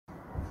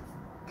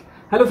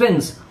Hello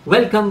friends,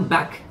 welcome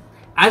back.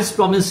 As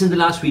promised in the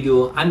last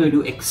video, I'm going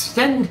to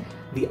extend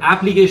the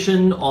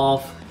application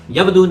of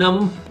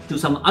Yavadunam to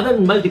some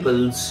other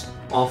multiples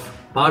of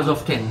powers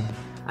of 10.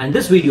 And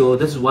this video,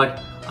 this is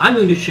what I'm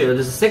going to share.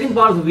 This is the second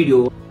part of the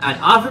video, and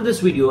after this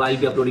video I'll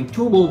be uploading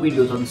two more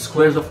videos on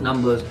squares of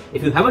numbers.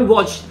 If you haven't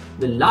watched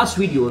the last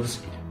videos,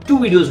 two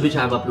videos which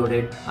I have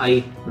uploaded,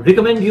 I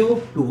recommend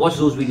you to watch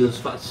those videos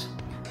first.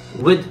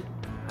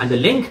 And the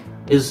link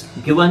is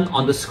given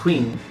on the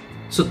screen.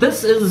 So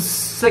this is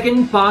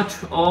second part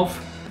of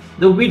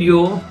the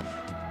video,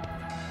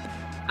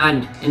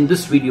 and in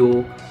this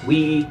video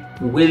we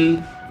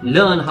will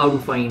learn how to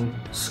find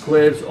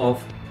squares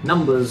of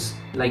numbers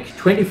like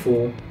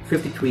 24,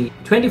 53.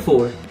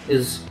 24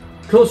 is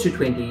close to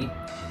 20,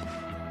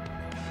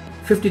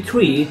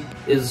 53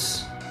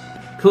 is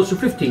close to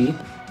 50,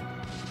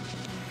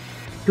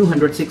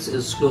 206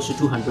 is close to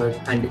 200,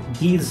 and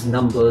these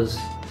numbers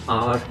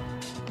are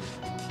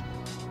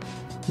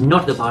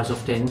not the powers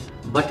of 10,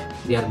 but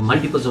they are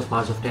multiples of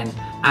powers of 10.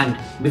 And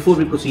before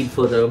we proceed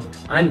further,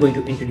 I'm going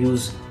to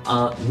introduce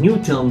a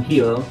new term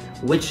here,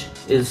 which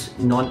is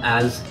known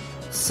as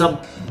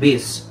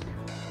subbase.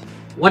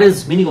 What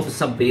is meaning of a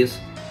subbase?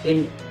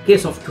 In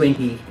case of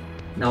 20,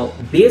 now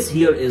base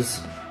here is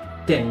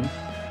 10,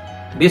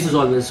 base is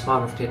always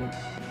power of 10,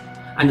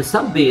 and the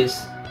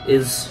subbase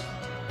is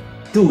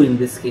 2 in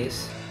this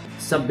case.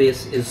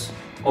 Subbase is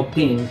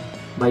obtained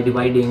by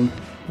dividing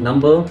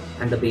number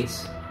and the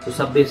base. So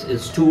subbase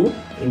is 2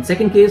 in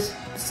second case,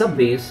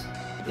 subbase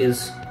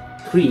is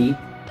 3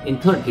 in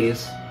third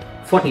case,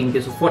 40 in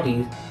case of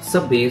 40,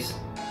 subbase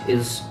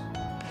is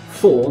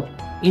 4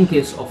 in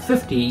case of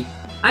 50.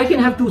 I can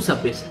have two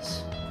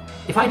subbases.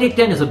 If I take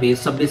 10 as a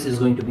base, subbase is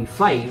going to be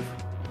 5.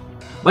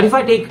 But if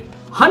I take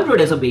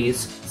 100 as a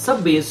base,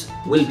 subbase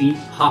will be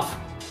half.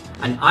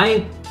 And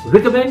I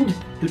recommend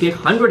to take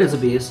 100 as a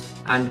base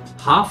and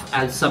half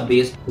as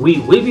subbase. We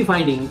will be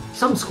finding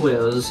some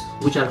squares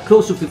which are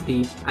close to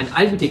 50, and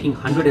I'll be taking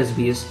 100 as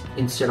base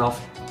instead of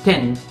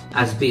 10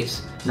 as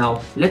base.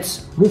 Now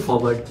let's move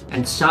forward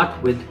and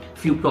start with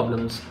few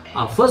problems.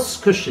 Our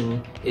first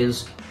question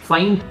is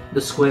find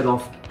the square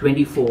of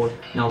 24.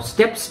 Now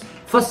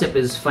first step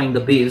is find the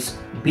base.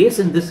 Base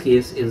in this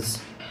case is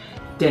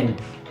 10,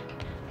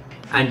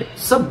 and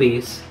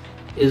subbase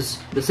is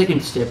the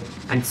second step,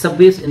 and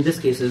subbase in this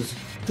case is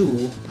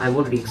 2. I've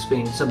already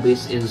explained.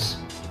 Subbase is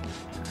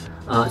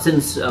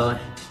since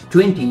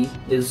 20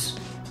 is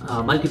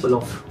multiple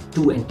of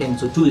 2 and 10,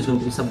 so 2 is going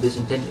to be subbase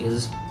and 10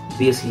 is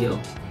base here.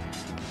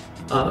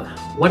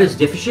 What is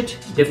deficit?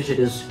 Deficit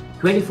is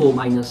 24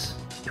 minus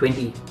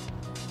 20.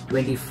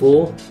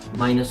 24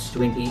 minus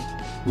 20.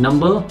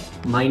 Number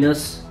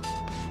minus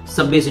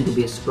subbase into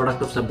base,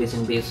 product of subbase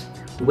and base,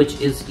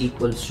 which is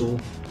equals to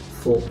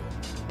 4.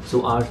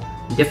 So our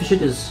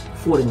deficit is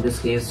 4 in this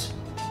case.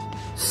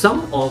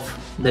 Sum of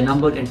the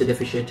number and the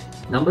deficit.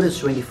 Number is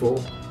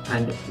 24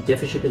 and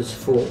deficit is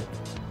 4.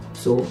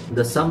 So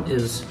the sum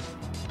is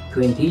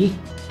 20.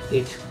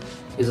 It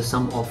is a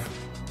sum of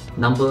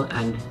number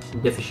and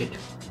deficit.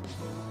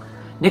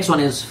 Next one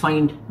is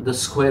find the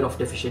square of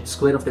deficit.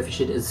 Square of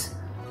deficit is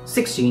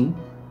 16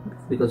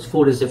 because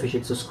 4 is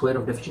deficit, so square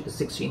of deficit is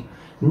 16.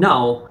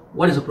 Now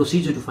what is the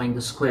procedure to find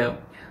the square?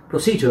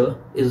 Procedure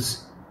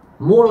is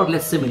more or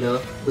less similar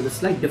with a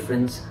slight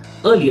difference.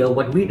 Earlier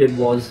what we did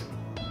was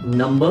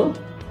number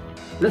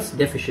plus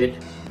deficit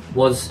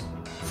was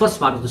first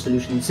part of the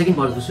solution. Second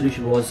part of the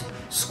solution was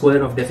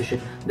square of deficit.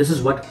 This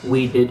is what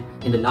we did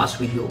in the last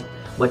video.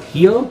 But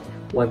here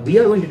what we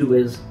are going to do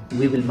is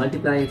we will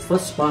multiply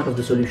first part of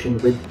the solution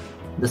with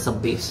the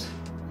subbase,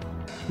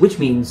 which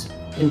means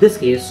in this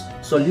case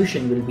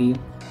solution will be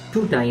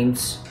 2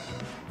 times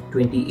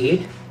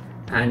 28,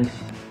 and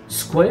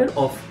square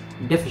of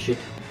deficit,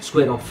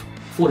 square of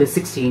 4 is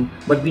 16,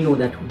 but we know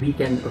that we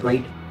can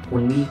write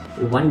only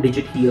one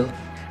digit here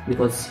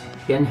because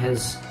 10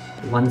 has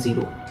 1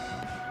 0.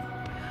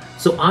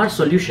 So our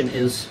solution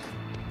is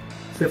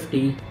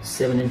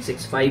 57 and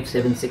 6,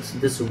 576.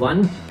 This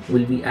 1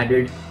 will be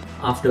added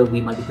after we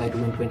multiply 2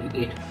 and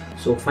 28.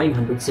 So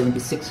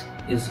 576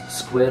 is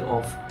square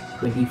of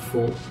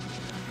 24.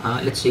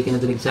 Let's take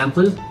another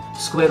example.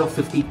 Square of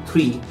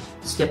 53.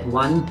 Step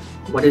 1.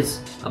 What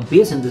is a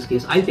base in this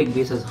case? I'll take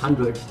base as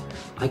 100.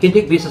 I can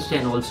take base as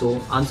 10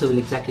 also. Answer will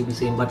exactly be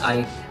same, but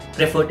I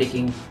prefer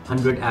taking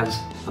 100 as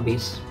a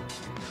base.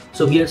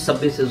 So here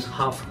subbase is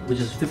half, which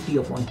is 50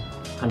 upon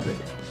 100.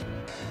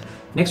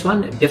 Next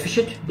one,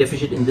 deficit.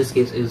 Deficit in this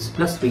case is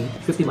plus 3.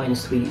 50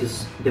 minus 3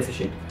 is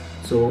deficit.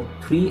 So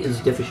 3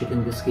 is deficit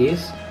in this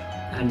case,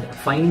 and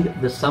find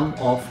the sum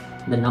of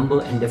the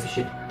number and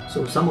deficit.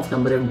 So sum of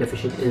number and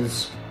deficit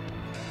is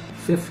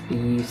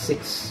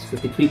 56.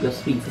 53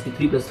 plus 3.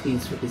 53 plus 3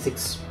 is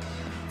 56.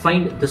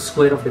 Find the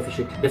square of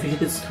deficit.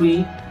 Deficit is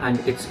 3 and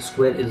its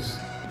square is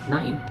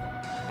 9.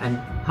 And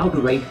how to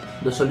write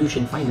the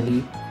solution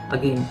finally?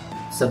 Again,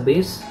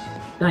 subbase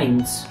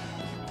times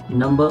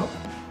number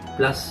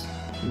plus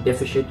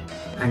deficit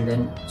and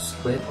then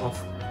square of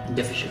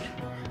deficit.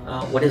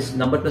 What is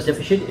number plus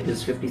deficit? It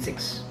is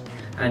 56.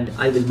 and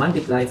I will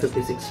multiply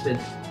 56 with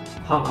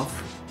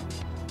half,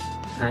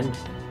 and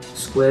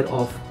square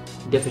of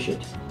deficit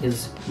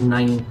is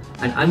 9,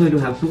 and I'm going to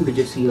have 2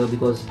 digits here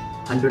because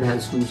 100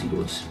 has 2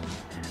 zeros.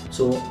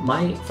 So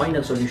my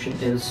final solution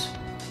is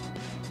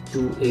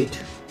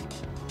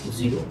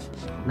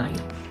 2809.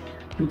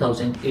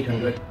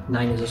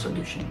 2809 is a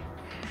solution.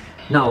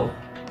 Now,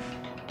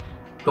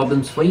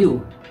 problems for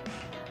you.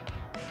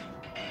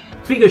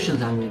 3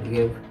 questions I'm going to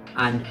give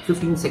and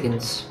 15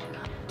 seconds.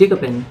 Take a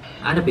pen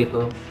and a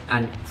paper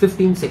and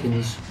 15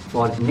 seconds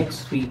for the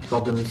next 3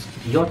 problems.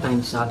 Your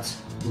time starts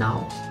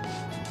now.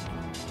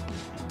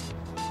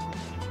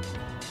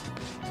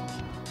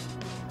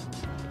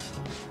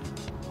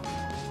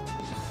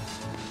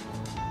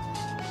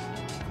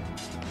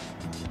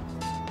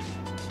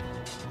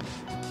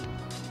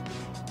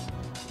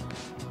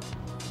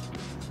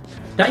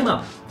 Time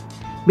up.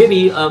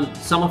 Maybe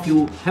some of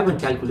you haven't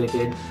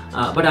calculated,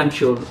 but I'm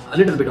sure a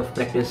little bit of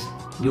practice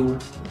you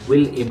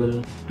will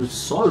able to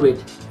solve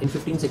it in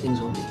 15 seconds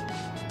only,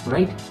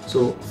 right?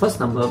 So first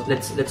number,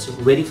 let's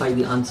verify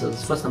the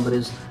answers. First number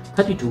is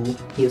 32.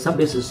 Here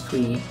subbase is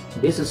 3,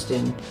 base is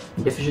 10,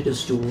 deficit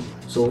is 2.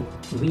 So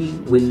we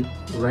will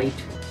write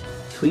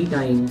 3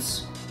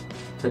 times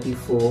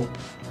 34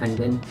 and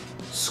then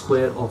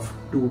square of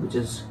 2, which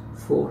is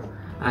 4,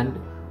 and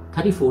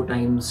 34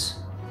 times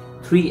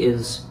 3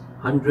 is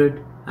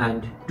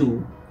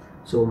 102.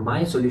 So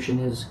my solution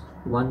is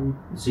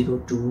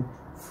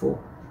 1024,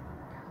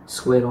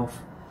 square of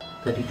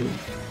 32.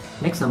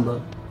 Next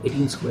number,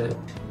 18 square,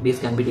 base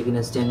can be taken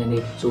as 10 and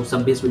 8, so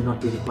sub base will not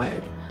be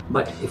required.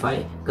 But if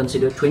I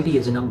consider 20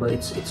 as a number,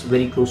 it's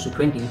very close to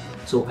 20,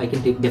 so I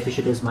can take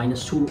deficit as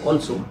 -2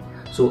 also.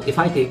 So if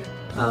I take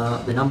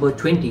the number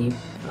 20,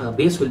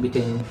 base will be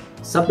 10,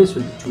 sub base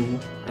will be 2,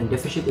 and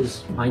deficit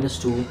is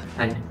 -2,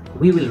 and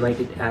we will write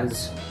it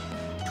as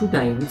 2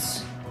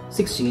 times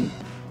 16.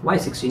 Why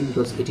 16?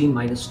 Because 18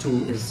 minus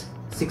 2 is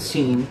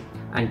 16,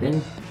 and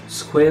then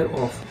square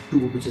of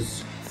 2, which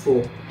is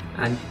 4,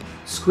 and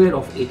square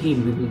of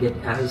 18 we will get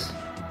as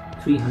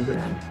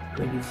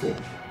 324.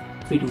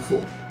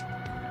 324.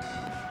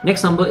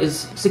 Next number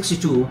is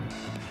 62.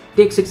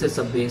 Take 6 as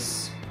sub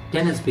base,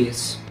 10 as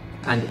base,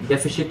 and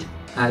deficit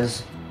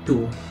as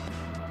 2.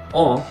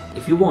 Or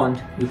if you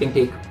want, you can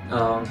take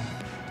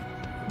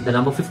the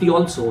number 50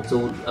 also.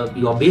 So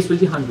your base will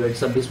be 100,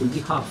 sub base will be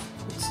half.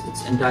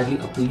 It's entirely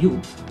up to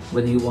you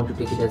whether you want to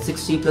take it as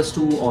 60 plus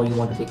 2 or you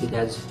want to take it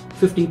as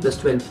 50 plus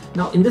 12.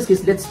 Now in this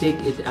case, let's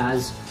take it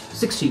as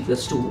 60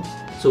 plus 2.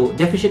 So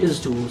deficit is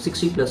 2,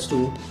 60 plus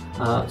 2.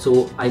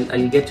 So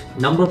I'll get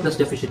number plus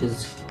deficit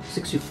is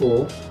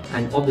 64,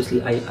 and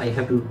obviously I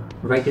have to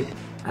write it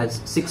as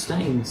 6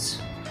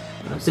 times.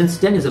 Since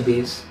 10 is a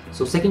base,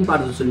 so second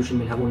part of the solution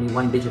will have only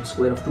 1 digit.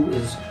 Square of 2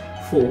 is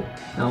 4.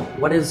 Now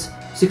what is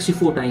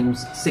 64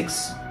 times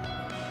 6?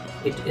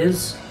 It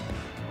is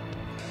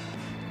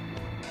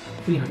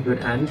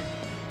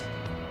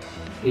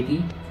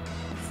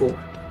 384.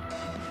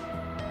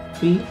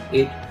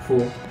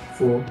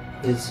 3844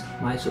 is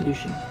my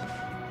solution.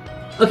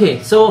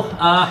 Okay, so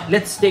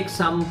let's take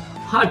some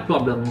hard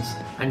problems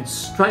and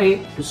try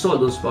to solve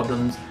those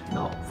problems.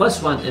 Now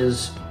first one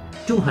is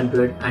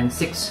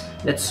 206.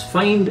 Let's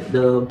find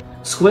the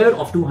square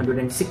of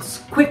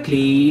 206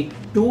 quickly.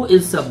 2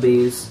 is sub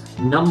base,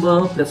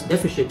 number plus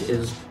deficit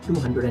is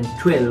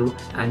 212,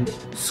 and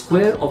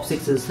square of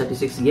 6 is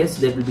 36. Yes,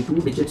 there will be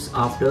 2 digits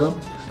after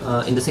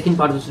in the second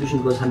part of the solution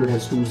because 100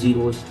 has 2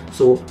 zeros.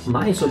 So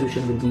my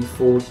solution will be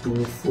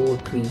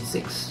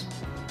 42436.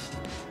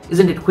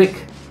 Isn't it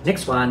quick?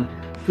 Next one,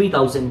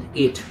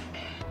 3008.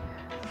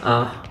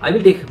 I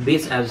will take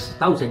base as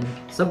 1000,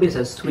 sub base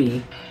as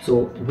 3.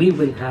 So we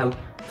will have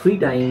 3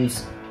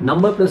 times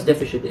number plus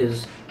deficit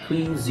is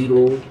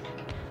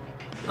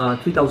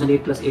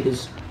 3008 plus 8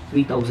 is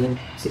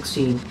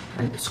 3016,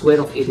 and square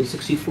of 8 is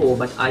 64,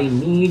 but I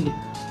need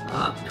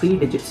 3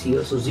 digits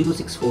here, so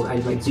 064.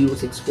 I'll write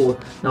 064.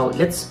 Now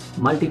let's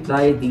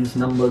multiply these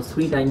numbers.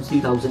 3 times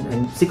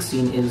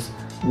 3016 is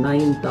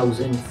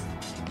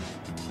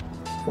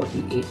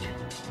 9048,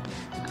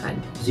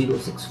 and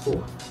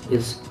 064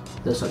 is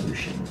the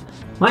solution.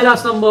 My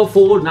last number,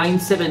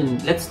 497.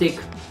 Let's take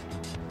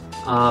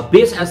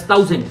base as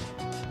 1000.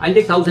 I'll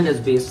take 1000 as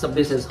base, sub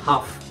base as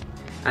half,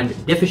 and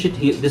deficit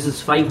here, this is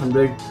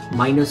 500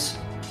 minus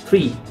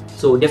 3,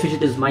 so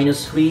deficit is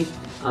 -3.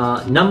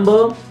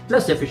 Number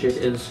plus deficit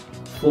is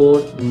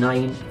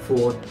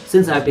 494.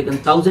 Since I have taken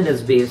 1000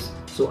 as base,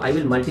 so I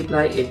will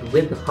multiply it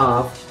with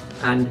half,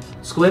 and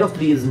square of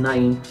 3 is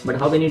 9, but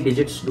how many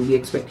digits do we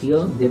expect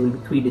here? There will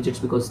be 3 digits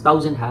because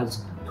 1000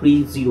 has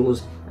 3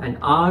 zeros, and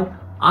our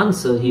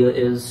answer here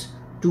is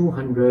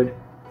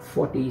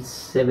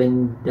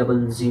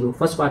 24700.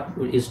 First part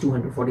is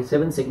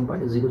 247, second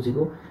part is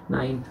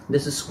 009.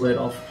 This is square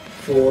of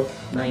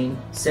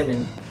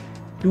 497,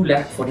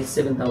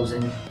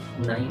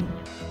 2,47,009.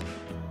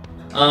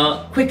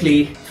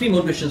 Quickly, 3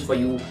 more questions for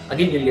you.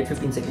 Again, you'll get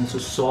 15 seconds to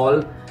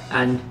solve,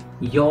 and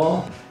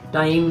your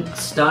time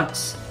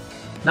starts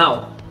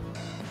now.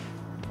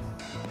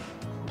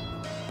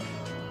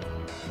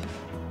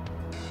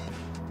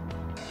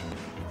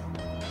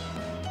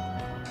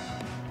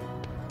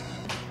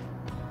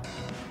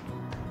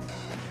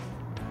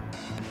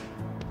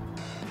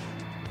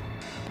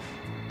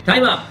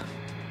 Time up!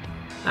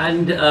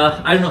 And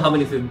I don't know how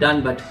many of you have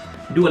done, but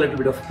do a little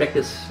bit of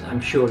practice.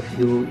 I'm sure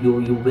you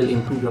will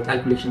improve your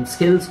calculation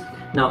skills.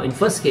 Now in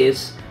first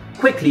case,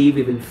 quickly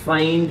we will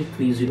find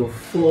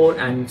 304,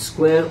 and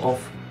square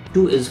of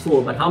 2 is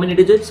 4. But how many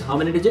digits? How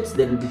many digits?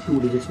 There will be 2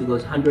 digits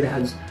because 100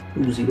 has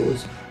 2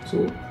 zeros.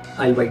 So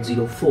I'll write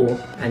 04,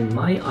 and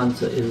my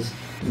answer is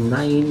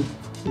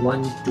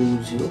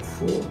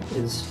 91204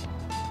 is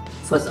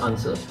first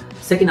answer.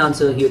 Second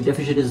answer here,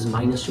 deficit is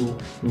 -2,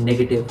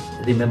 negative,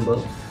 remember.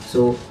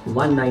 So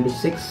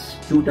 196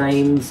 2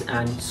 times,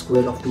 and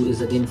square of 2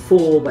 is again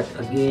 4, but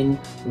again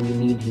we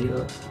need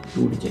here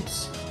 2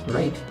 digits,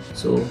 right?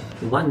 So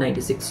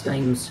 196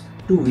 times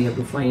 2 we have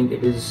to find,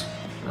 it is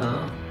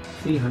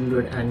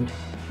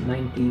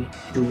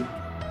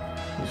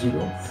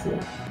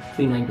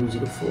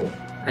 39204,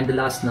 and the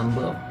last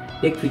number,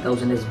 take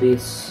 3000 as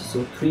base,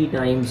 so 3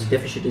 times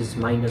deficit is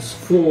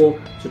 -4,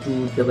 so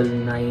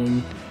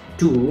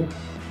 2992,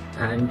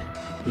 and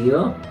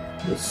here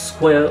the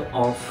square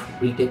of,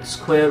 we take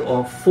square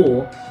of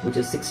 4, which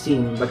is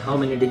 16, but how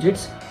many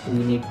digits?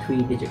 We need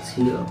 3 digits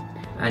here.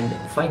 And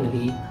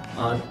finally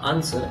our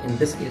answer in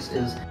this case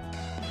is,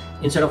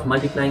 instead of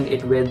multiplying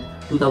it with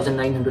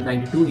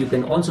 2992, you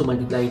can also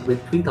multiply it with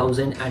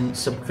 3000 and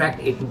subtract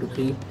 8 into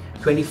 3,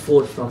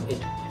 24 from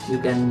it. You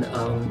can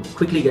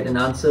quickly get an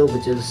answer,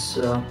 which is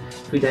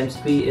 3 times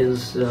 3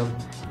 is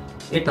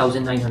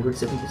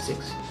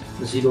 8976.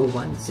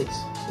 016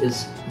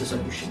 is the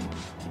solution.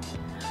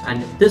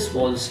 And this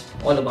was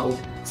all about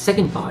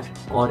second part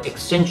or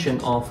extension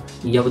of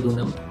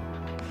Yavadunam.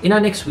 In our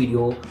next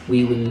video,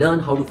 we will learn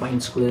how to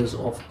find squares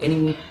of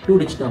any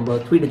 2-digit number,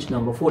 3-digit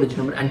number, 4-digit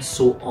number, and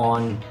so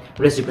on.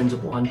 Rest depends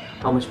upon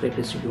how much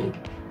practice you do.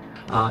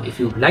 If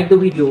you like the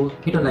video,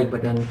 hit the like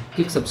button,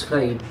 click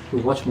subscribe to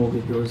watch more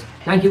videos.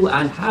 Thank you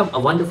and have a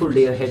wonderful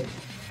day ahead.